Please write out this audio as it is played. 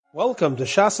Welcome to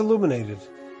Shas Illuminated.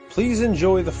 Please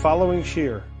enjoy the following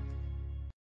shir.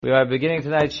 We are beginning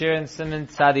tonight's shir in siman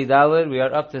Tzadi Dalet. We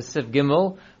are up to Sif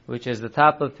Gimel, which is the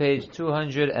top of page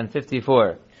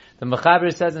 254. The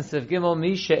Mechaber says in Sif Gimel,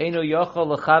 Mi she'einu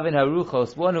yochol lechavin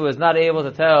haruchos, one who is not able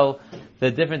to tell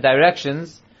the different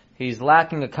directions. He's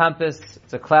lacking a compass.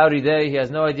 It's a cloudy day. He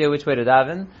has no idea which way to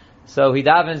daven. So he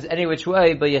davens any which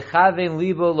way, but yechaven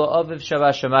libo lo'aviv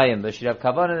shava shamayim. But should have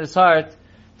kavan in his heart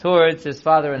towards his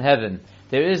Father in heaven.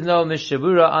 There is no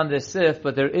mishabura on this sif,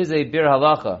 but there is a bir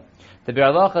halacha. The bir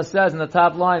halacha says in the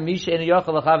top line, Misha enu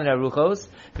yochel lechavin haruchos,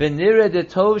 v'nira de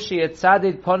tov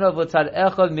sheyetzadid ponav l'tzad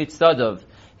echad mitzadov.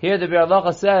 Here the bir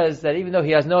halacha says that even though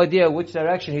he has no idea which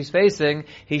direction he's facing,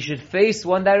 he should face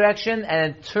one direction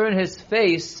and turn his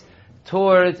face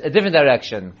towards a different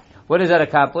direction. What does that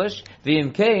accomplish?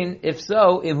 V'im kain, if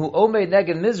so, imhu omeid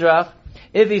neged mizrach,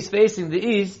 if he's facing the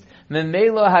east, so then the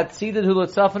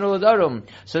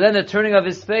turning of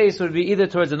his face would be either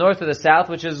towards the north or the south,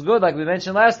 which is good, like we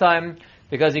mentioned last time,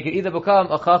 because he could either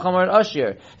become a chacham or an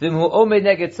ashir.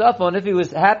 If he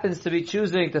happens to be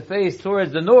choosing to face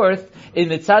towards the north,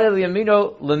 then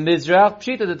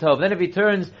if he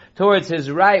turns towards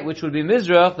his right, which would be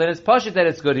mizrach, then it's pashut that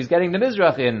it's good. He's getting the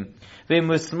mizrach in.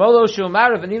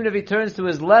 And even if he turns to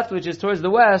his left, which is towards the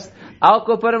west,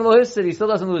 he still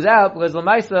doesn't lose out, because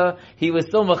Lamaisa, he was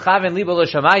still mechaven libo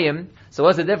l'shamayim. So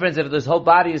what's the difference if his whole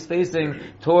body is facing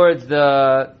towards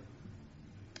the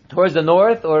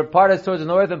north, or part is towards the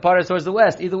north and part is towards the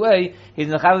west? Either way, he's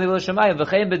mechaven libo l'shamayim.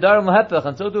 V'chein b'darim l'hepech.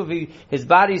 And so too, if his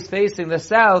body is facing the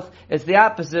south, it's the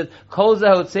opposite. Kol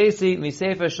zeh hotzeisi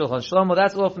misefer shulchan shlomo.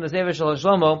 That's all from the sefer shulchan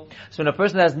shlomo. So when a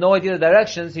person has no idea the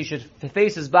directions, he should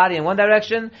face his body in one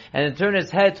direction and then turn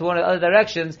his head to one of the other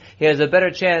directions. He has a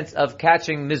better chance of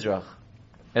catching mizrach,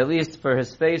 at least for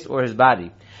his face or his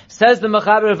body. Says the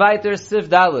Mechaber Vayter Sif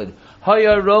Daled,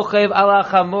 Hoya rochev ala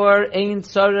chamor ein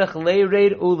tzarech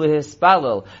leired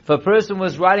ulehispalel. If a person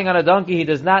was riding on a donkey, he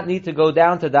does not need to go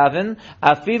down to daven.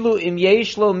 Afilu im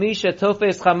yeshlo misha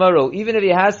tofes chamoro. Even if he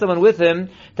has someone with him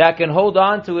that can hold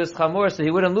on to his chamor so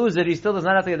he wouldn't lose it, he still does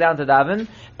not have to go down to daven.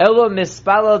 Elo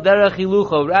mispalel derech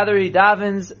hilucho. Rather he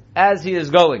davens as he is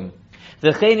going.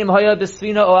 V'chein im hoya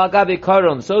besfina o agabe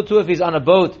karon. So too if he's on a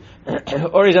boat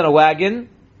or he's on a wagon.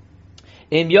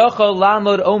 Im yochol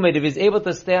lamod omed, if he's able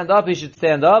to stand up, he should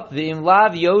stand up. V'im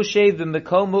lav yoshev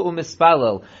v'mekomu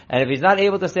u'mispalel. And if he's not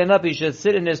able to stand up, he should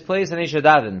sit in his place and he should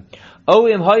daven. O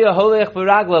im hoya holech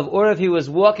b'raglav, or if he was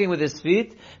walking with his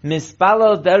feet,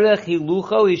 mispalel derech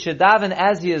hilucho, he should daven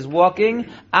as he is walking.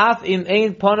 Af im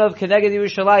ein ponav keneged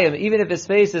Yerushalayim, even if his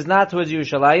face is not towards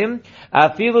Yerushalayim.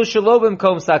 Afilu shalobim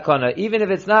kom sakona, even if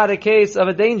it's not a case of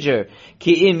a danger.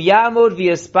 Ki im yamod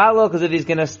v'yaspalel, because if he's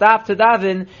going to stop to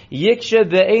daven, yikshe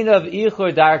be'einav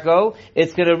ichor darko,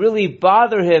 it's going to really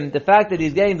bother him, the fact that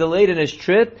he's getting delayed in his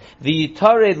trip. The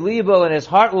tared libo, and his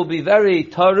heart will be very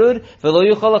tarud. V'lo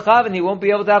yuchol lechaven, he won't be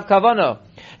able to have kavanah.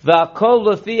 V'akol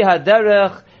lefi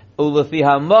haderech, ulefi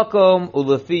hamakom,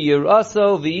 ulefi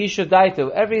yiraso, v'yishuv daito.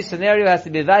 Every scenario has to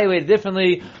be evaluated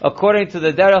differently according to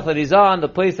the derech that he's on, the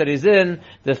place that he's in,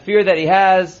 the fear that he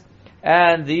has,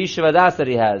 and the yishuv adas that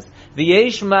he has.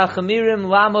 V'yesh machmirim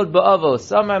lamod ba'avos.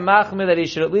 Some are machmir that he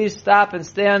should at least stop and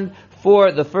stand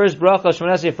for the first bracha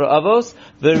Shmoneh for avos.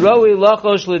 V'roi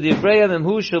lachosh l'divrei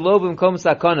imhu shelo b'mkom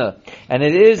sakana. And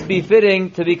it is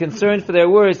befitting to be concerned for their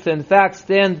words, to in fact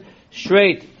stand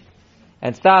straight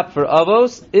and stop for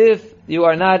avos if you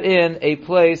are not in a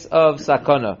place of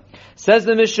sakana. Says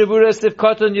the Mishabura Sif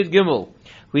Katon Yud Gimel.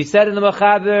 We said in the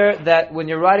Mechaber that when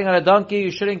you're riding on a donkey,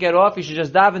 you shouldn't get off, you should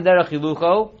just daven derech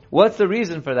hilucho. What's the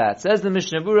reason for that? Says the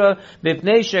Mishnah Berurah,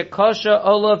 mipnei shekasha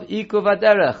olav ikuv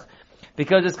haderech.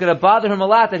 Because it's going to bother him a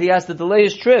lot that he has to delay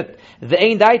his trip.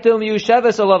 Ve'ein daito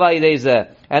miyusheves olav ha'idezeh.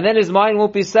 And then his mind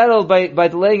won't be settled by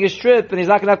delaying his trip, and he's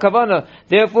not going to have kavanah.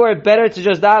 Therefore, better to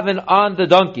just daven on the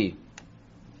donkey.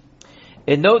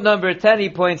 In note number 10, he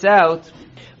points out,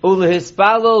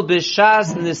 ulehispalol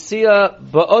b'shas nesiya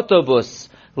ba'otobus.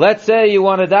 Let's say you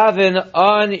want to daven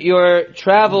on your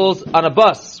travels on a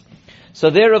bus. So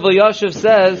there Rav Elyashiv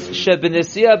says,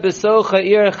 Shebenesiya b'so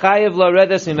cha'ir chayiv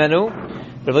laredes imenu.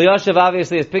 Rav Elyashiv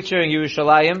obviously is picturing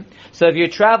Yerushalayim. So if you're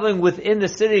traveling within the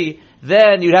city,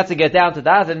 then you'd have to get down to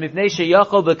daven. Mipnei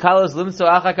sheyachol b'kalos limso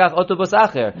achakach otobus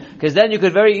acher. Because then you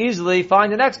could very easily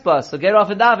find the next bus. So get off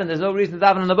and daven. There's no reason to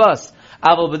daven on the bus.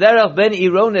 Aval b'derech ben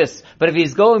ironis. But if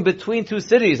he's going between two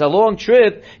cities, a long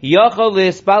trip, yachol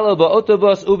lehispalel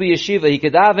ba'otobus ubi yeshiva. He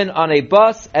could daven on a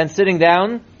bus and sitting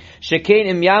down. Shekein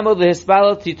im yamod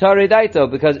lehispalel titare daito.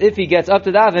 Because if he gets up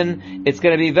to daven, it's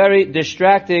going to be very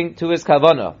distracting to his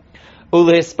kavanah.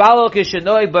 Let's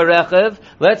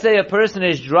say a person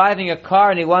is driving a car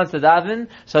and he wants to daven.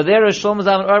 So there Shlomo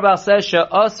Zalman Auerbach says,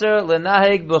 she'aser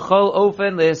lenaheg b'chol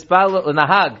ofen lehispal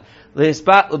lenahag.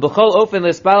 B'chol ofen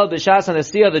lehispal b'shas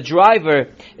hanasiya. The driver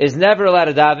is never allowed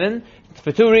to daven.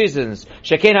 For two reasons.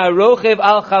 Sheken harochev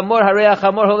al chamor harei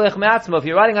chamor holech me'atzmo. If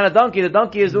you're riding on a donkey, the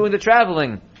donkey is doing the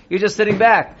traveling. You're just sitting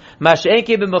back.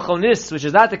 Mash'enki b'mechonis, which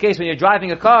is not the case when you're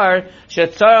driving a car.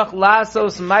 Shetzarach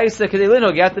lasos ma'isa kedei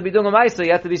linhog. You have to be doing a ma'isa.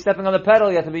 You have to be stepping on the pedal.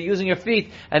 You have to be using your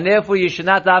feet. And therefore you should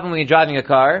not daven when you're driving a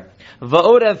car.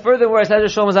 Va'od, and furthermore,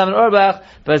 says Shlomo Zalman Auerbach,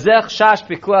 bazech shash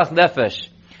pikuach nefesh.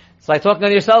 It's like talking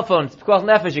on your cell phone. It's pikuach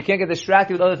nefesh. You can't get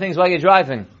distracted with other things while you're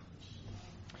driving.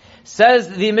 Says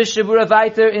the Mishabura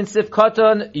Viter in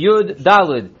Sifkoton Yud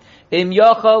Dalud. Im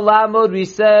Yochel Lamod, we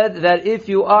said that if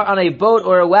you are on a boat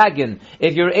or a wagon,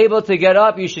 if you're able to get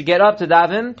up, you should get up to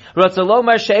daven.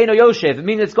 Ratzalomar She'eno Yoshev. It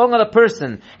means it's going on a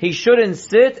person. He shouldn't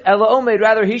sit. Ela Omed,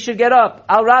 rather he should get up.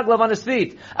 Al Raglav, on his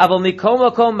feet. Aval Mikom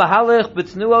Makom Mahalech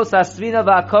B'tnuos Asvina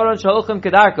V'Akoron Shalochem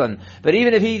Kedarkon. But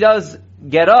even if he does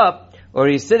get up, or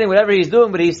he's sitting, whatever he's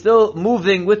doing, but he's still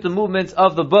moving with the movements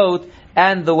of the boat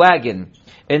and the wagon.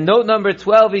 In note number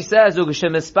 12, he says,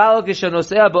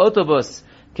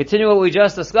 continue what we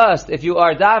just discussed. If you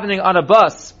are davening on a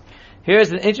bus,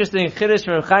 here's an interesting chiddush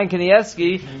from Chaim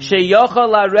Kanievsky.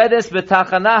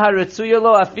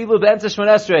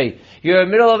 You're in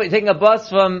the middle of taking a bus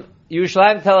from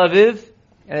Yerushalayim to Tel Aviv,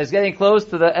 and it's getting close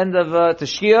to the end of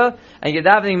Tashkia, and you're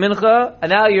davening mincha, and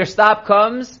now your stop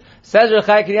comes. Says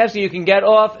Chaim Kanievsky, you can get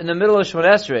off in the middle of Shemon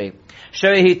Esrei.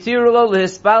 Because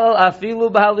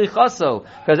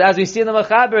as we see in the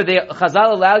Mechaber,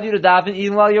 Chazal allowed you to daven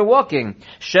even while you're walking.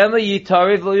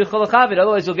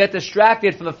 Otherwise you'll get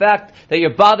distracted from the fact that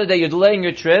you're bothered that you're delaying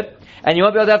your trip, and you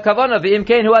won't be able to have kavanah.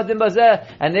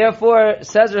 And therefore,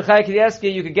 says Rechai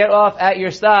Kanievsky, you can get off at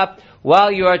your stop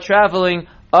while you are traveling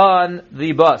on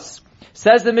the bus.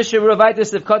 Says the Mishnah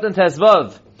Ravaitis of Kotan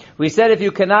Tezvav. We said if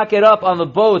you cannot get up on the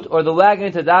boat or the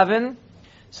wagon to daven,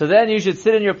 so then you should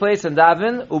sit in your place and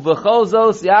daven.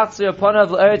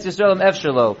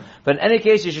 But in any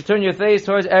case, you should turn your face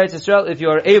towards Eretz Yisrael if you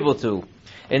are able to.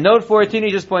 In note 14, he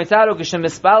just points out, when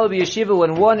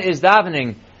one is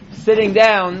davening, sitting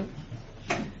down,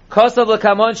 he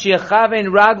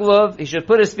should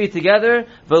put his feet together.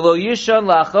 He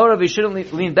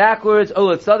shouldn't lean backwards,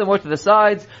 more to the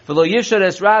sides. He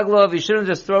shouldn't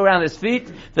just throw around his feet.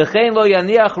 He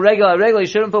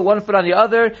shouldn't put one foot on the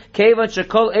other.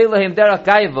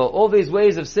 All these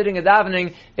ways of sitting and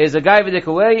davening is a gaivadik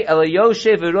way.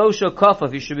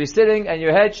 You should be sitting and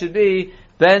your head should be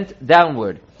bent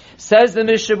downward. Says the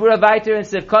Mishabura Viter in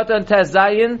Sivkotan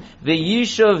Tazayin, the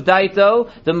Yishuv Daito,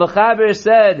 the Mechaber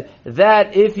said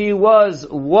that if he was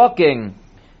walking,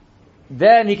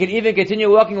 then he can even continue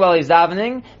walking while he's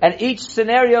davening, and each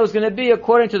scenario is going to be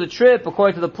according to the trip,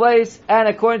 according to the place, and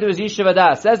according to his Yishuv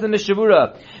Adas. Says the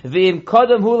Mishabura, V'im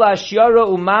Kodam Hula Shiara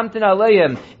Umamtin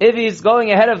Aleim, if he's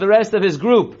going ahead of the rest of his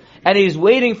group, and he's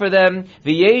waiting for them, and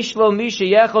he has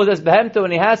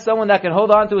someone that can hold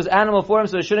on to his animal for him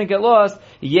so it shouldn't get lost,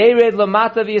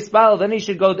 then he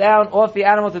should go down off the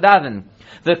animal to daven.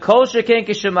 The kol sheken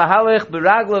kishemahalech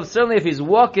b'raglav, certainly if he's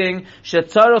walking,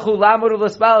 shetzaruchu lamuru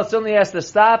l'spal, certainly he has to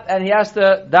stop and he has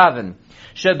to daven.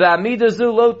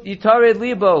 Sheba'amidazu lo yitared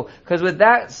libo, because with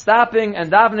that stopping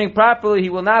and davening properly, he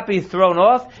will not be thrown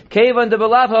off. Kevan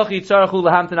debelavhoch yitzarchu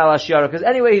lahamten al ashiara, because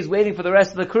anyway he's waiting for the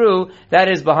rest of the crew that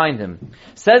is behind him.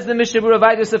 Says the Mishnah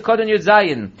B'Ravaitis of Kodan Yud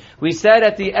Zayin. We said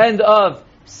at the end of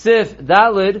Sif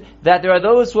Dalid that there are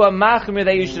those who are machmir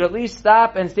that you should at least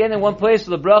stop and stand in one place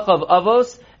for the bracha of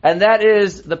avos, and that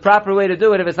is the proper way to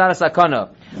do it if it's not a sakana.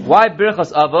 Why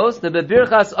birchas avos? The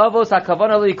birchas avos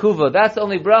hakavana liikuva. That's the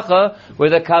only bracha where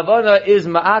the kavana is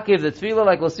ma'akiv, the tefillah,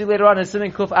 like we'll see later on in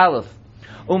Siman Kuf Aleph.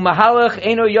 Umahalach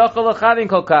eino yochel l'achavin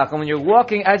kolkach. And when you're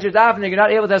walking as you're davening, you're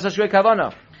not able to have such great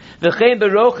kavana. V'chein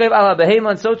berochev ala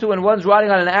behema, and so too when one's riding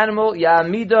on an animal,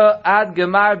 ya'amida ad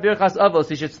gemar birchas avos.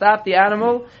 He should stop the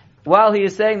animal while he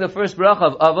is saying the first bracha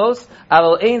of avos.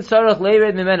 Aval ein tzarech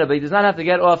leired mimena, but he does not have to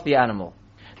get off the animal.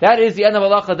 That is the end of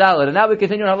halacha daled. And now we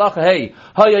continue on halacha hey.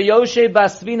 Hayayoshe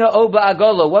basvina o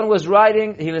ba'agolo. One was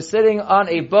riding, he was sitting on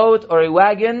a boat or a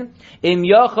wagon. Im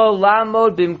yochol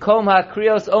lamod bimkom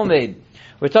hakrios omed.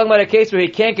 We're talking about a case where he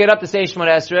can't get up to say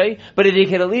Shemona Esrei, but if he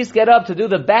can at least get up to do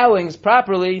the bowings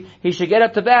properly, he should get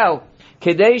up to bow.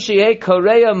 Kedei sheyeh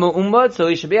koreya mu'umad, so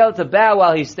he should be able to bow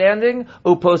while he's standing.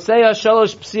 Uposeya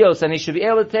shalosh psios, and he should be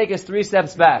able to take his 3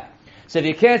 steps back. So if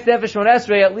you can't stand for Shemona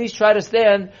Esrei, at least try to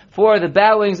stand for the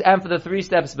bowings and for the 3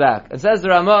 steps back. And says the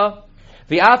Ramah,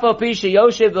 V'afal pisha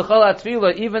yoshev b'chol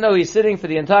tefillah, even though he's sitting for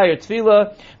the entire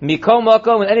tefillah, mikom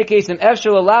makom, in any case, im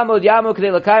efshel alamod yamu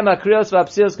k'dei l'kayim ha'kriyos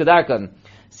v'apsilos kedarkan.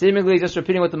 Seemingly just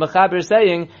repeating what the Mechaber is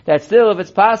saying, that still, if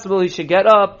it's possible, he should get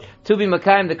up to be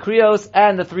Makayim the Kriyos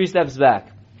and the 3 steps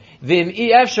back. V'im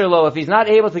I efshar lo, if he's not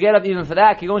able to get up even for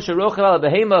that, kigon sherochev al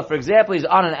behema, for example, he's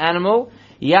on an animal,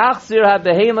 yachzir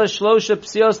ha-behema shlosha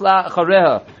psios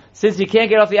la'achareha. Since he can't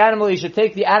get off the animal, he should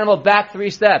take the animal back 3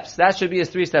 steps. That should be his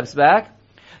 3 steps back.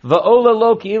 Va'ola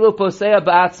lo ki'ilu posea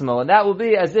ba'atzmo, and that will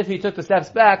be as if he took the steps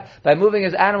back by moving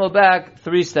his animal back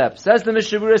 3 steps. Says the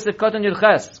Mishnah Berurah Sifkatan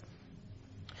Yudches.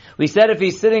 We said if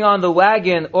he's sitting on the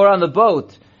wagon or on the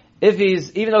boat,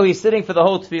 even though he's sitting for the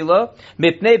whole tefillah,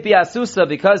 mipnei biasusa,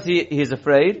 because he's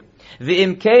afraid,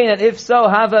 v'imkein, and if so,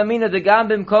 hava amina degam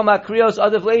bimkom krios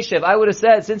adav leishev. I would have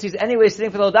said, since he's anyway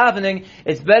sitting for the whole davening,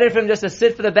 it's better for him just to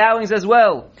sit for the bowings as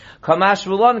well. Kamash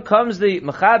Rulon, comes the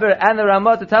Mechaber and the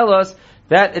Ramah to tell us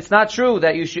that it's not true,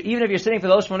 that you should, even if you're sitting for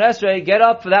the Shmon Esrei, get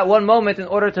up for that one moment in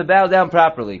order to bow down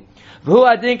properly. And so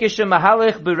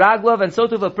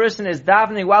too, if a person is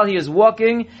davening while he is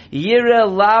walking, he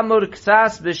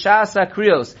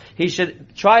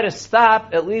should try to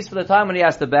stop, at least for the time when he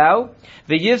has to bow,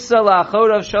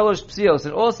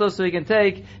 and also so he can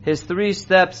take his 3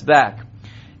 steps back.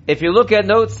 If you look at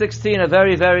note 16, a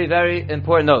very, very, very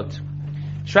important note.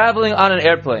 Traveling on an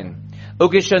airplane.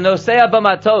 When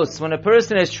a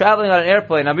person is traveling on an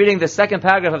airplane, I'm reading the second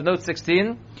paragraph of note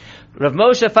 16, Rav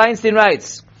Moshe Feinstein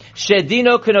writes,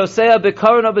 Shedino kenosea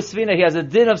b'karon o b'svina. He has a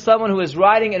din of someone who is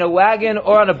riding in a wagon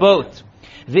or on a boat.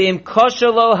 V'im kosher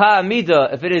lo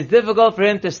ha'amida. If it is difficult for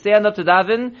him to stand up to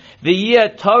daven,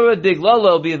 v'yeh torah biglolo,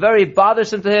 it'll be very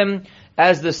bothersome to him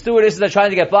as the stewardesses are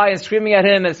trying to get by and screaming at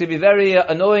him, and it's going to be very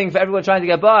annoying for everyone trying to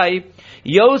get by.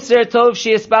 Yoser tov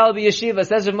she'yispal b'yeshiva.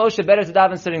 Says Rav Moshe, better to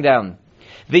daven sitting down.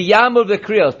 V'yamur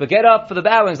b'kriyos, but get up for the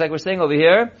bowings, like we're saying over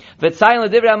here. V'tzayin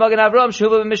l'divrei ha'magen Avram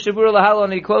shehuva b'Mishnah Berurah lahalo,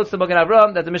 and he quotes the Magen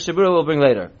Avram that the Mishnah Berurah will bring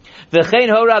later. V'chein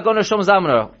hora gon Shlomo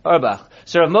Zalman Auerbach.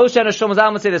 So Rav Moshe and Shlomo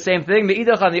Zalman say the same thing.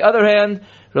 Me'idach, on the other hand,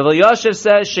 Rav Elyashiv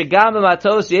says shegam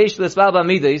b'matos yesh l'spal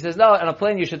b'amida. He says no, on a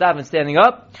plane you should daven standing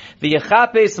up.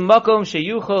 V'yechapes makom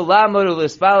sheyuchol lamor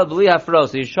u'l'spal b'li hafros.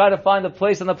 So you try to find a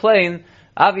place on the plane,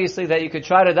 obviously, that you could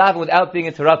try to daven without being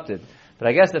interrupted. But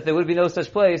I guess if there would be no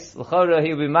such place, l'chora,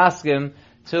 he would be maskim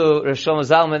to Rosh Shlomo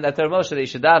Zalman at Rav Moshe that he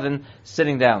should daven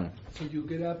sitting down. So you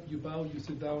get up, you bow, you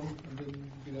sit down, and then you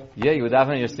get up. Yeah, you would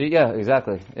daven on your seat. Yeah,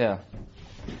 exactly. Yeah.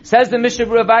 Says the Mishnah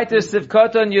Berurah Vayter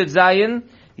Sivkoton Yud Zayin,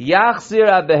 Yachzir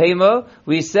Abehema.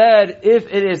 We said if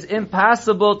it is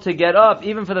impossible to get up,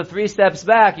 even for the 3 steps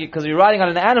back, because you're riding on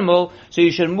an animal, so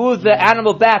you should move the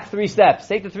animal back 3 steps.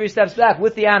 Take the 3 steps back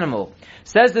with the animal.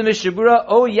 Says the Mishnah Berurah,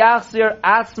 O Yachzir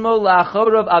Atzmo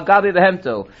La'achorov Al Gabi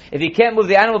Behemto. If you can't move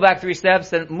the animal back 3 steps,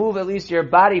 then move at least your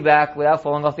body back without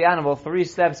falling off the animal, 3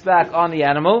 steps back on the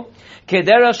animal. The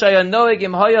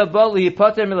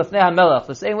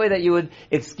same way that you would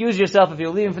excuse yourself if you're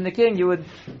leaving from the king, you would,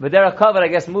 V'derech kavod, I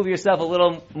guess, move yourself a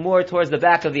little more towards the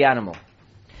back of the animal.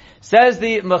 Says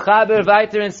the Mechaber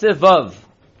Vayter in Sivav,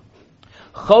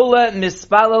 Chole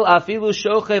mispalel afilu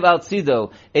shochev al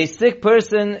tzido. A sick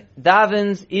person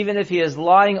davens even if he is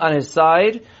lying on his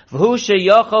side. V'hu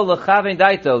sheyachol lechaven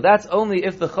daito. That's only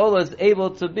if the chole is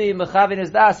able to be mechaven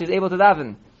his das, he's able to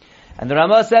daven. And the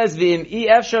Ramah says, V'im I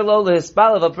efshar lo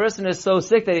lehispal, if a person is so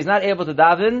sick that he's not able to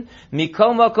daven,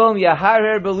 mikom makom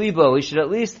yaharer belibo. He should at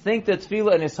least think the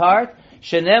tefillah in his heart.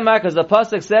 Shenemar, because the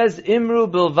pasuk says, Imru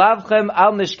bilvavchem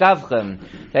al mishkavchem.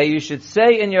 That you should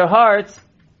say in your heart,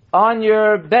 on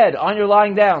your bed, on your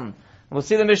lying down. We'll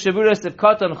see the Mishnah Berurah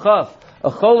Sivkot on Chaf. A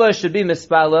cholah should be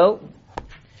mispalel.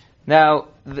 Now,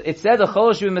 it said a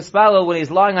cholah should be mispalel when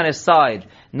he's lying on his side.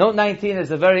 Note 19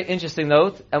 is a very interesting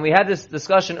note, and we had this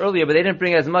discussion earlier, but they didn't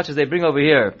bring as much as they bring over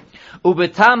here.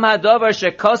 Ubetam hadavar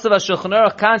shekosav ha-shulchan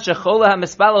aruch kan shecholah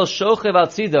ha-mispalel shochev al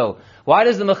tzido. Why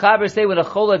does the Mechaber say when a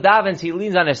cholah davens, he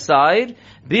leans on his side?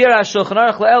 Bir ha-shulchan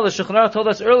aruch le'el, the Shulchan Aruch told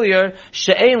us earlier,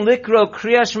 she'ein likro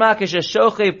kriya shema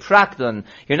k'sheshochev prakton.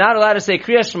 You're not allowed to say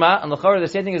kriya shema, and the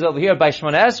same thing is over here by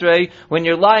Shmona Esrei, when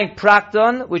you're lying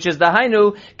prakton, which is the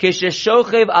hainu,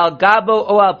 k'sheshochev al gabo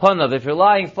o al ponav. If you're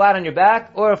lying flat on your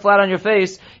back, or flat on your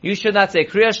face, you should not say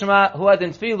kriya shema, huad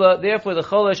in tefillah, therefore the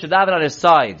cholah should daven on his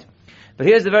side. But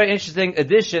here's a very interesting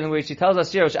addition which he tells us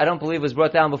here, which I don't believe was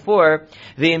brought down before.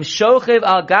 V'im shochev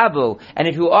al gabu. And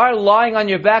if you are lying on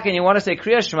your back and you want to say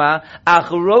kriya shema,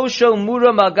 ach rosho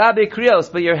muram al gabi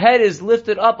kriyos, but your head is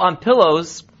lifted up on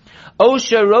pillows,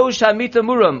 osha rosh hamita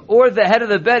muram, or the head of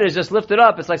the bed is just lifted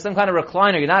up. It's like some kind of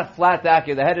recliner. You're not flat back,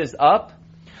 the head is up.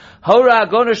 Hora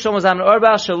goner shomazam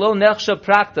orba shalom nechsha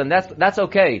praktan. That's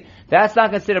okay. That's not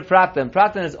considered praktan.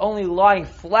 Praktan is only lying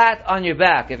flat on your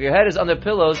back. If your head is under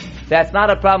pillows, that's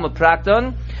not a problem with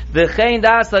praktan. V'chein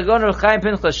das lagoner Chaim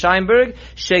Pinchas Scheinberg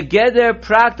shegeder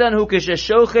praktan hu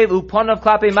kisheshochev uponav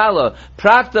klape malo.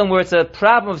 Praktan, where it's a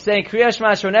problem of saying Kriya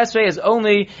Shema Shon Esrei, is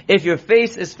only if your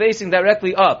face is facing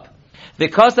directly up. The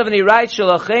cost of any right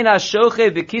shalachein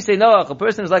hashochev b'kisei noach. A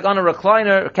person is like on a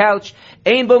recliner or couch.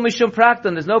 Ein bo mishum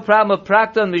praktan. There's no problem of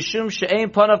praktan mishum she'ein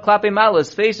ponav klape malo.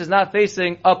 His face is not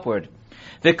facing upward.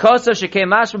 The kosav shekei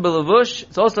mashma b'levush.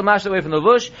 It's also mashed away from the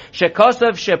levush.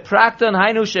 Shekosav shepraktan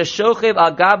hainu sheshochev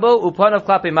al gabo uponav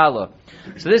klape malo.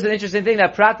 So this is an interesting thing,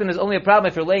 that praktan is only a problem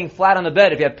if you're laying flat on the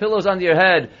bed. If you have pillows under your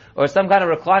head or some kind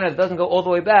of recliner that doesn't go all the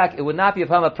way back, it would not be a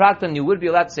problem of praktan. You would be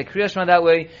allowed to say Kriya Shema that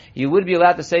way. You would be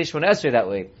allowed to say Shemon Esrei that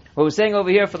way. What we're saying over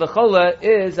here for the chola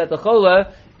is that the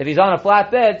chola, if he's on a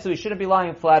flat bed, so he shouldn't be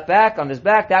lying flat back on his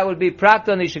back, that would be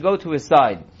praktan. He should go to his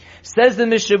side. Says the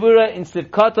Mishabura in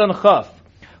Sivkatan Chaf.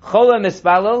 Chola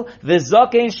mispalel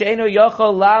v'zokein she'enu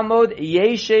yochol lamod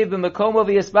yeshev b'mekomo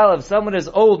v'yispalel. If someone is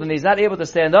old and he's not able to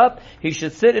stand up, he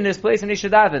should sit in his place and he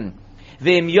should daven.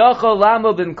 V'im yochol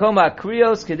lamod b'mekomo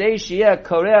krios kadei sheyeh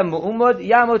korea mu'umod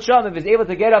yamod sham. If he's able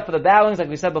to get up for the bowings, like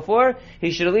we said before,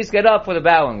 he should at least get up for the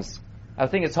bowings. I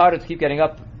think it's harder to keep getting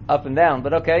up and down,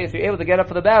 but okay, if you're able to get up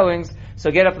for the bowings,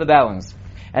 so get up for the bowings.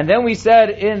 And then we said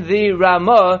in the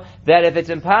Ramah that if it's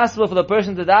impossible for the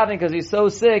person to daven because he's so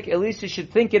sick, at least he should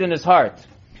think it in his heart.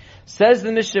 Says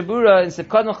the Mishabura in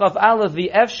Sivkatan Chaf Aleph,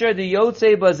 the Efsher the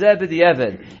Yotzei Bazeh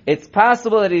B'di'evid. It's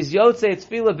possible that he's Yotzei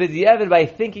Tefillah B'di'evid by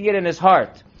thinking it in his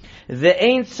heart. The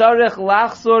Ein Tzarech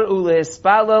Lachzor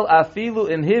Ulehispalel Afilu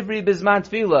Im Hivri Bizman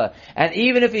Tefillah. And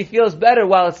even if he feels better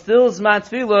while it's still Zman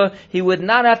Tefillah, he would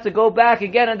not have to go back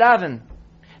again and daven.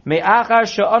 Me'achar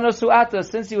she'anos hu'ata,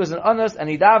 since he was an anos and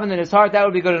he davened in his heart, that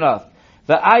would be good enough.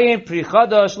 V'ayin pri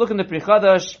chadash, look in the pri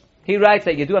chadash, he writes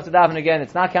that you do have to daven again,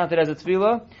 it's not counted as a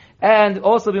tefillah. And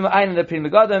also b'ma'ayin in the pri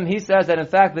megadim, he says that in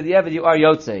fact, b'di'evid you are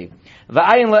yotzei.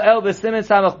 V'ayin la'el b'simen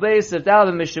samach beis, if dal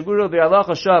b'mishaburu b'alach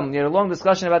hasham. We had a long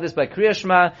discussion about this by Kriya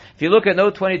Shema. If you look at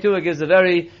note 22, it gives a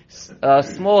very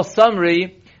small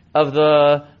summary of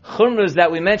the chumras that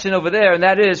we mentioned over there, and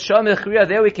that is, Shamich Kriya,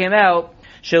 there we came out,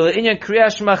 if you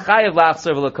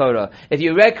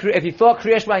thought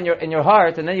Kriya Shema in your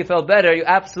heart and then you felt better, you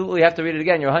absolutely have to read it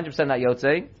again. You're 100% not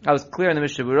yotzei. I was clear in the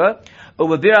Mishabura.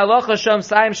 When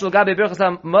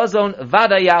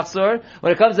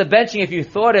it comes to benching, if you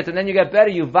thought it and then you get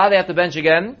better, you vada have to bench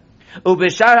again. And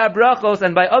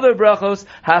by other brachos,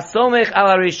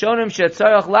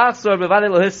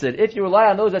 if you rely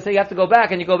on those that say you have to go back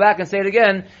and you go back and say it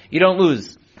again, you don't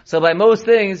lose. So by most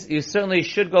things, you certainly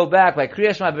should go back. By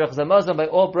Kriya Shema, by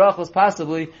all brachos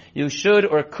possibly, you should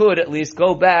or could at least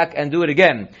go back and do it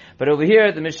again. But over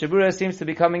here, the Mishabura seems to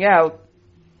be coming out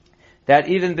that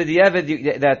even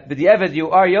b'di'evid you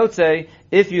are yotzei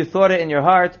if you thought it in your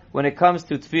heart when it comes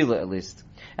to tefillah at least.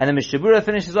 And the Mishabura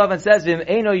finishes off and says, but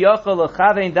if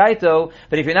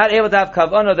you're not able to have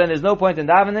kavanah, then there's no point in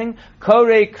davening.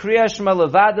 Korei Kriya Shema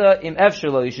levada im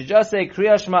efshelo. You should just say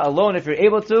Kriya Shema alone if you're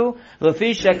able to.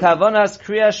 Lefisha kavanas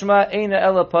Kriya Shema eina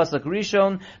ela pasuk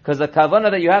rishon. Because the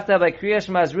kavanah that you have to have by Kriya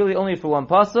Shema is really only for one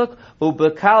pasuk.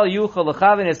 Ubekal yuchal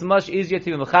lechavin. It's much easier to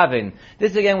be mechavin.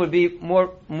 This again would be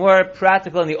more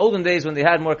practical in the olden days when they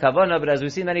had more kavanah, but as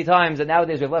we've seen many times, that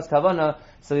nowadays we have less kavanah,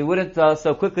 so we wouldn't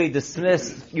so quickly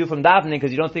dismiss you from davening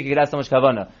because you don't think you could have so much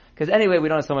kavanah. Because anyway, we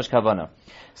don't have so much kavanah.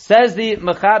 Says the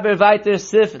Mechaber Vayter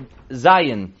Sif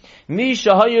Zayin. Mi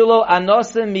shahayulo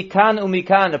anosim mikan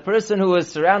umikan. A person who is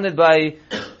surrounded by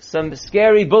some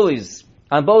scary bullies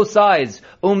on both sides.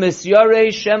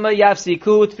 Umisyare shema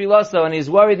yafsiku tfilaso. And he's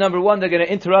worried, number one, they're going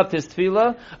to interrupt his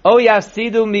tefillah. O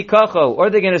yafsidu mikacho.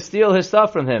 Or they're going to steal his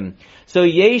stuff from him. So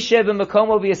yeshev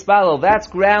b'makomo v'yispalo. That's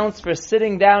grounds for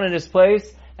sitting down in his place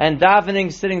and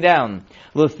davening sitting down.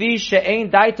 Lufi she'ein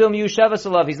daitum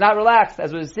yushavasalav. He's not relaxed.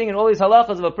 As we're seeing in all these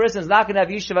halachas, of a person is not going to have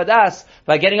yishavadas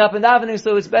by getting up and davening,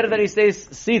 so it's better that he stays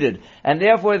seated. And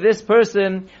therefore this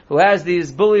person who has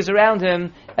these bullies around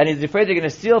him, and he's afraid they're going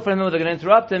to steal from him or they're going to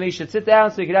interrupt him, he should sit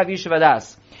down so he can have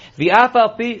yishavadas.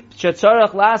 V'afal pi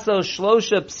shetzarach laso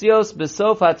shlosha psios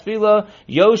besof hatfila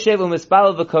yoshev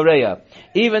umispal v'koreya.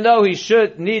 Even though he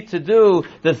should need to do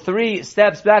the 3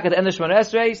 steps back at the end of Shemona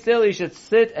Esrei, still he should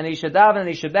sit and he should daven and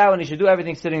he should bow and he should do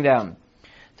everything sitting down.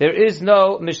 There is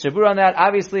no mishabur on that.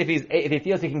 Obviously, if he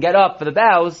feels he can get up for the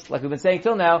bows, like we've been saying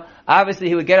till now, obviously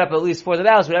he would get up at least for the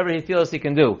bows, whatever he feels he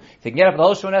can do. If he can get up for the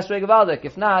whole Shemona Esrei Gavaldik,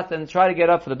 if not, then try to get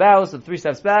up for the bows, the 3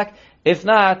 steps back. If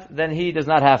not, then he does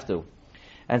not have to.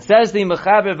 And says the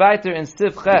Mechaber Vayter in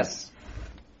Sif Ches,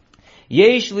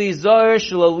 Yesh li zor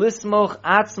shelo lismoch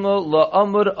atzmo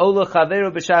la'amud ola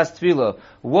chaveru b'shas tefillah.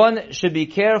 One should be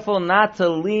careful not to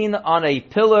lean on a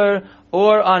pillar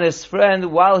or on his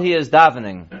friend while he is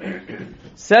davening.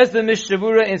 Says the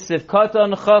Mishnah in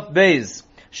Sifkaton Chaf Beis,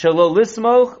 shelo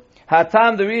lismoch,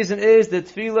 hatam, the reason is that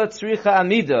tefillah tzricha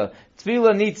amida.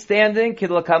 Tefillah needs standing,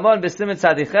 kidlakamon b'siman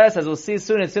tzadiches, as we'll see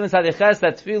soon in siman tzadiches,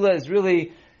 that tefillah is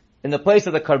really in the place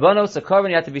of the karbanos, the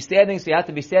carbon, you have to be standing, so you have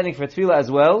to be standing for tefillah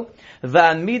as well.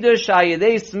 V'amida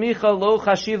shayidei smicha lo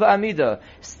chashiva amida.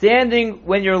 Standing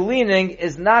when you're leaning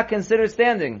is not considered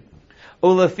standing.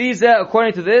 Ulefiza,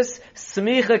 according to this,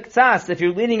 smicha k'tzas, if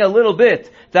you're leaning a little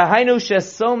bit, dahainu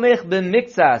shesomech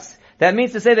b'miktzas. That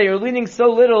means to say that you're leaning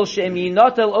so little, she'em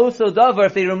yinotel oso davar,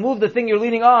 if they remove the thing you're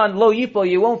leaning on, lo yipol,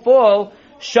 you won't fall,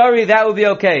 shari, that would be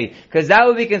okay. Because that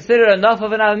would be considered enough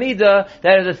of an amida,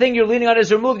 that if the thing you're leaning on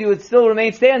is removed, you would still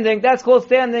remain standing. That's called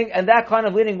standing, and that kind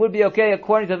of leaning would be okay,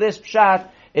 according to this pshat,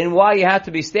 in why you have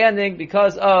to be standing,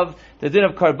 because of the din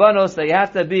of karbanos, that you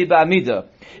have to be ba'amida.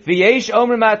 V'yesh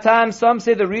omer matam, some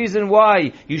say the reason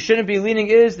why you shouldn't be leaning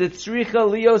is the tzricha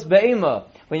lios be'ema.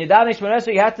 When you're davening Shemona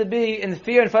Esrei, you have to be in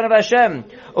fear in front of Hashem.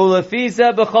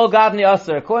 Ulefiza b'chol gavni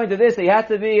aser. According to this, you have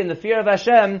to be in the fear of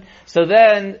Hashem. So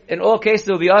then, in all cases,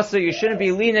 it will be aser. You shouldn't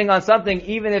be leaning on something,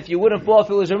 even if you wouldn't fall if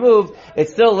it was removed.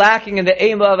 It's still lacking in the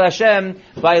aim of Hashem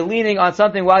by leaning on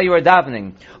something while you are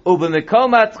davening.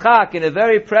 Ubemikomat chak, in a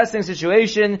very pressing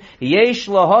situation, yesh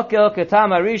lahakel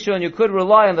ketam harishon. You could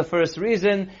rely on the first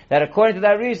reason, that according to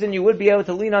that reason, you would be able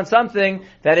to lean on something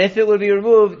that if it would be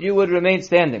removed, you would remain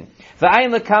standing.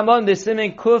 Kamon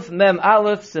b'simin kuf mem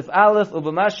aleph sif aleph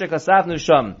ubamashek asafnu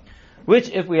sham. Which,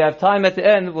 if we have time at the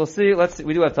end, we'll see.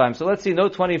 We do have time. So let's see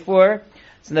note 24.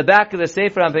 It's in the back of the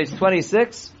Sefer on page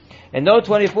 26. In note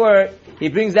 24, he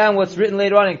brings down what's written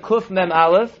later on in kuf mem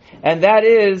aleph, and that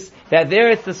is that there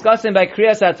it's discussing by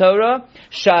Kriyas HaTorah,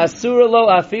 sha'asura lo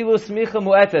afilu smicha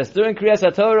mu'etes. During Kriyas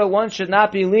HaTorah, one should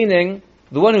not be leaning.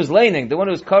 The one who's leaning, the one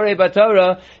who's karei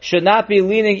b'Torah, should not be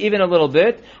leaning even a little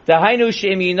bit. Dahainu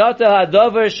she'im yinata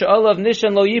hadavar she'olav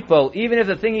nishan lo yipol. Even if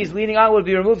the thing he's leaning on would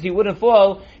be removed, he wouldn't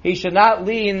fall. He should not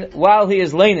lean while he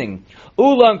is leaning.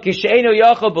 Ulam kisheinu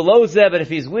yachol below zeh, but if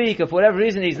he's weak, if for whatever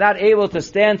reason he's not able to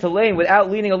stand to lean without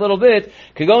leaning a little bit,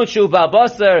 kagon shu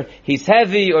ba'basar, he's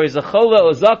heavy, or he's a chola,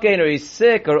 or zaken, or he's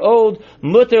sick, or old,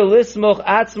 muter lismoch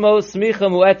atzmo smicha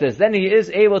mu'etes. Then he is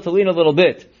able to lean a little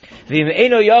bit. And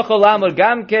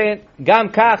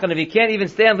if he can't even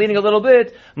stand leaning a little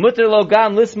bit, mutter lo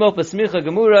gam lismo pasmicha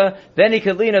gemura, then he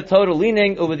could lean a total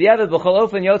leaning. Either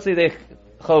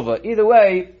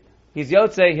way, he's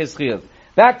yotzei his chiyuv.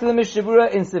 Back to the Mishnah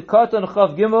in Sivkaton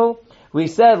Chav Gimel, we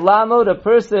said lamod, a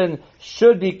person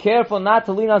should be careful not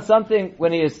to lean on something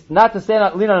when he is not to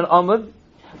lean on an amud.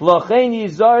 Lochein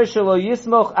yizar shelo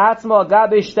yismoch atzmo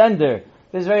agabe shtender.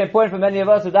 This is very important for many of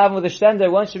us who daven with a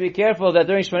shtender. One should be careful that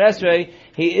during Shemona Esrei,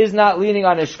 he is not leaning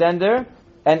on his shtender.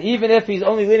 And even if he's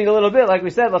only leaning a little bit, like we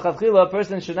said, l'chatchila, a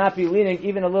person should not be leaning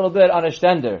even a little bit on a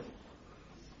shtender. Is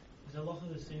halacha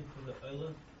the same for the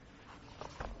Oila?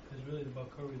 Because really the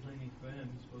Bakar is leaning for him,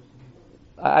 he's supposed to be...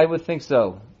 I would think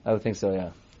so.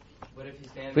 Yeah. But if he's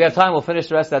standing... If we have time, we'll finish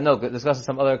the rest of that note, discuss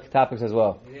some other topics as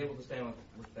well. He's able to stand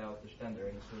without the shtender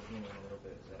and he's sort of leaning a little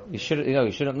bit. Is that okay?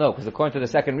 You shouldn't know, because according to the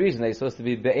second reason, they're supposed to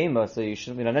be be'ema, so you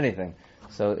shouldn't lean on anything.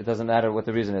 So it doesn't matter what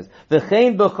the reason is.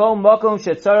 V'chein b'chom makom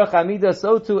shetzarach hamida,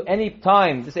 so too any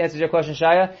time, this answers your question,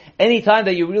 Shaya, any time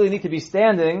that you really need to be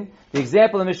standing, the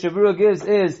example the Mishnah Berurah gives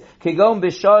is, kigom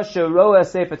b'shah sheroa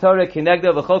sefer Torah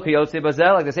kinegda v'chol kiyotze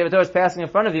bazel, like the sefer Torah is passing in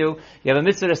front of you, you have a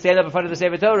mitzvah to stand up in front of the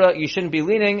sefer Torah, you shouldn't be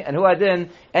leaning, and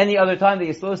huadin, any other time that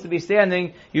you're supposed to be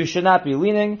standing, you should not be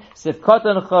leaning.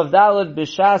 Sifkatan chavdalad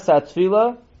b'shas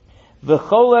ha-tefillah,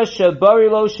 v'chola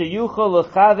shebarilo sheyuchol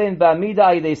l'chaven ba'amida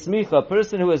ayidei smicha, a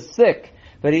person who is sick,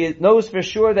 but he knows for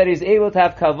sure that he's able to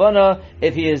have kavana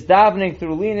if he is davening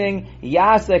through leaning,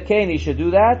 yasa kain, he should do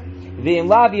that. V'im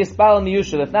lav yispal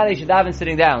miyushal, if not, he should daven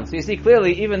sitting down. So you see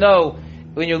clearly, even though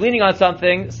when you're leaning on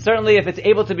something, certainly if it's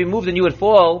able to be moved and you would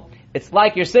fall, it's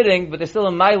like you're sitting, but there's still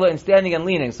a maila in standing and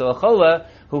leaning. So a chola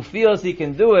who feels he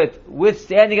can do it with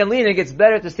standing and leaning, it's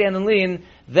better to stand and lean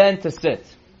than to sit.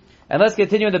 And let's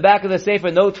continue in the back of the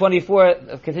Sefer, note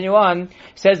 24, continue on. It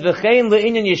says, V'chein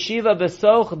le'inyan yeshiva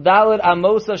b'soch daled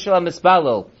amosa shel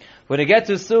ha'mispalel. When it gets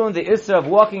too soon, the issur of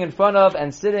walking in front of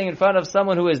and sitting in front of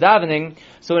someone who is davening.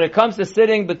 So when it comes to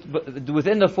sitting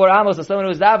within the 4 amos of someone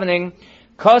who is davening,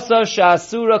 kasa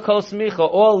sha'asura kol smicha,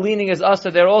 all leaning is usher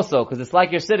there also, because it's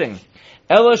like you're sitting.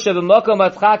 Elo sheb'makom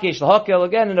atchak yesh l'hakel,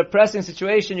 again, in a pressing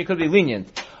situation, you could be lenient.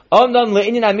 When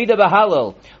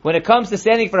it comes to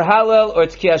standing for Hallel or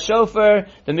Tkiyah Shofar,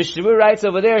 the Mishnah writes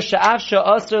over there, Sha'af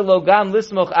sha'aser lo gam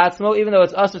lismoch atzmo, even though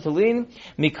it's aser to lean,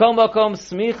 mikom makom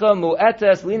smicha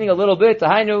mu'etes, leaning a little bit,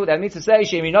 tahainu, that means to say,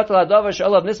 she'eminot ha'davar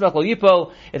she'olav nismach lo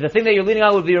yipol, if the thing that you're leaning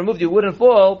on would be removed, you wouldn't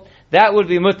fall, that would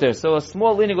be mutter. So a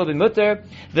small leaning would be mutter.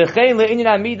 V'chein le'inyan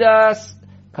amidas,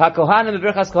 HaKohanim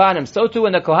b'Birchas Kohanim. So too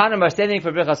when the Kohanim are standing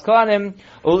for Birchas Kohanim,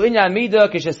 U'inyan Midah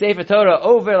Kishasefer Torah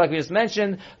over, like we just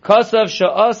mentioned, Kosav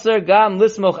Sha'aser Gam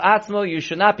Lismoch Atzmo, you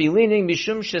should not be leaning,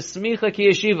 Mishum Shesmicha Ki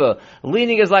Yeshiva.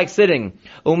 Leaning is like sitting.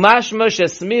 Umashma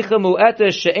Shesmicha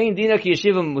Mu'etes She'ein Dina Ki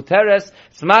Yeshiva Muteres.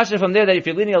 It's mashma from there that if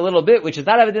you're leaning a little bit, which is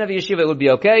not a din of Yeshiva, it would be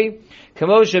okay.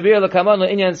 Kamo Shabir L'Kamon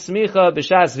Le'inyan Smicha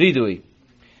B'Shas Vidui.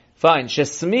 Fine.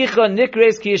 Shesmicha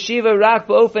nikres ki yeshiva rak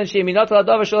ba'ofen she'eminat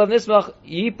ha'davar shalav nismach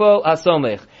yipol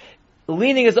hasomech.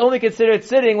 Leaning is only considered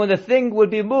sitting when the thing would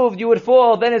be moved, you would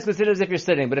fall, then it's considered as if you're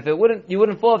sitting. But if it wouldn't, you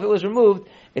wouldn't fall if it was removed.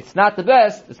 It's not the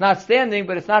best, it's not standing,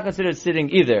 but it's not considered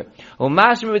sitting either.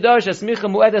 U'mashma v'dar shesmicha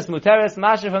mu'edes muteres,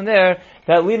 mashma from there,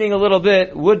 that leaning a little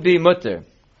bit would be mutter.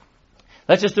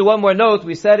 Let's just do one more note.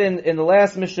 We said in the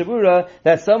last Mishabura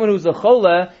that someone who's a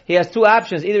chola, he has two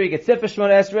options. Either he could sit for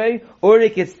Shemona Esrei, or he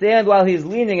could stand while he's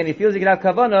leaning and he feels he can have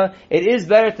kavanah. It is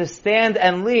better to stand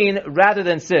and lean rather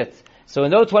than sit. So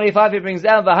in note 25 he brings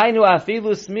down, V'hainu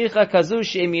afilu smicha kazu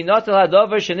she'eminot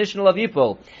ha'davar she'nishnu lav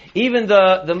yipol. Even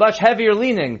the much heavier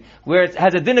leaning, where it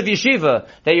has a din of yeshiva,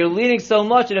 that you're leaning so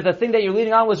much, and if the thing that you're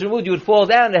leaning on was removed, you would fall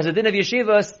down, it has a din of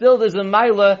yeshiva, still there's a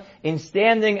maila in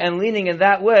standing and leaning in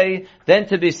that way, than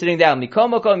to be sitting down.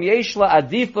 Mikom makom yeshla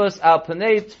adifos al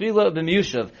panei tefillah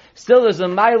b'miyushav. Still there's a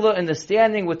maila in the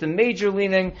standing with the major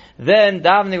leaning, than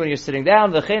davening when you're sitting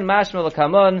down. V'chein mashma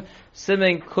l'kamon,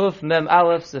 siman kuf mem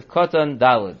aleph sif koton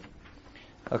dalid.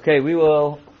 Okay,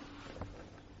 we'll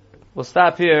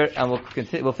stop here and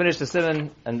we'll finish the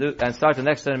siman and start the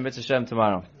next one in Mitzvah Shem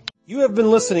tomorrow. You have been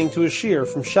listening to a shiur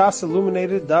from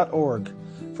shasilluminated.org.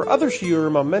 For other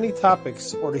shiurim on many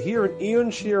topics, or to hear an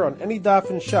Iyun shiur on any daf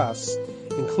in Shas,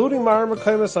 including Ma'ar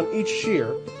Mekaymas on each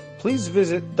shiur, please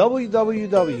visit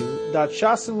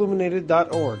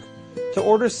www.shasilluminated.org. To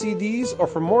order CDs or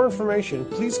for more information,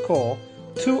 please call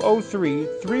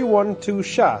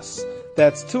 203-312-SHAS.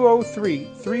 That's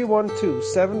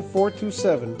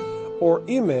 203-312-7427, or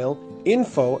email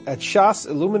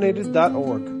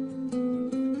info@shasilluminated.org.